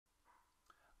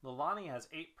Leilani has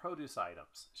 8 produce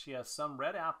items. She has some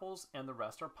red apples and the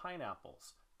rest are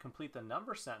pineapples. Complete the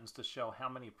number sentence to show how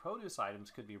many produce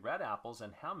items could be red apples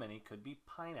and how many could be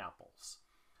pineapples.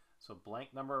 So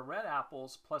blank number of red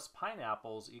apples plus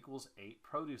pineapples equals 8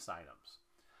 produce items.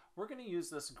 We're going to use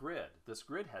this grid. This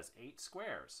grid has 8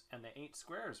 squares, and the 8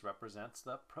 squares represents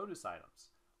the produce items.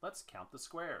 Let's count the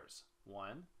squares.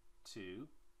 1, 2,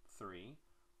 3,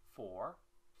 4,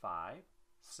 5,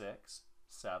 6,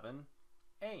 7,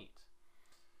 8.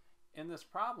 In this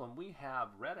problem, we have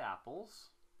red apples,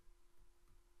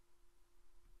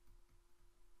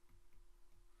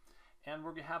 and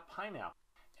we're going to have pineapple,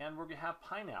 and we're going to have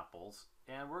pineapples,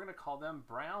 and we're going to call them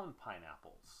brown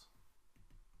pineapples.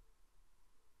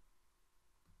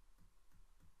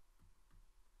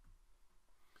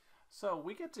 So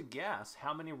we get to guess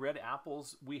how many red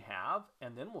apples we have,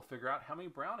 and then we'll figure out how many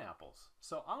brown apples.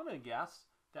 So I'm going to guess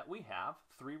that we have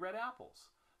 3 red apples.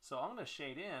 So I'm going to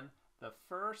shade in the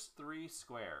first 3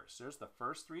 squares. There's the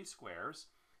first 3 squares,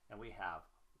 and we have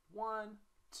 1,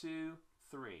 2,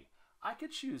 3. I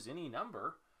could choose any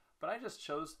number, but I just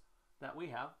chose that we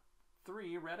have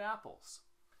 3 red apples.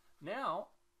 Now,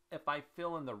 if I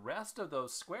fill in the rest of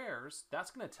those squares,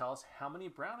 that's going to tell us how many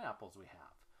brown apples we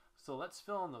have. So let's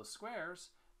fill in those squares.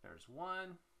 There's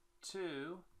 1,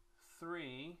 2,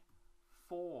 3,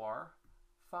 4,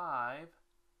 5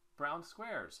 brown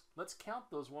squares. Let's count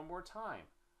those one more time.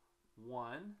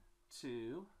 1,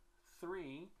 2,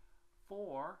 3,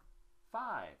 4,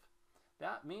 5.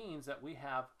 That means that we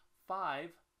have 5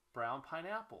 brown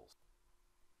pineapples.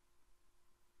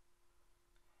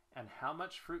 And how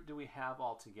much fruit do we have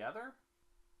altogether?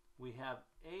 We have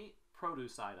 8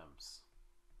 produce items.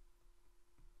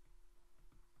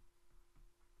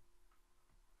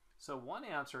 So one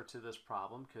answer to this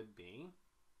problem could be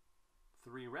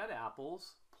 3 red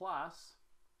apples plus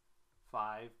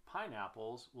 5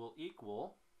 pineapples will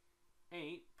equal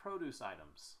 8 produce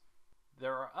items.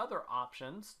 There are other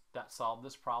options that solve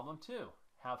this problem too.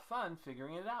 Have fun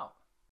figuring it out.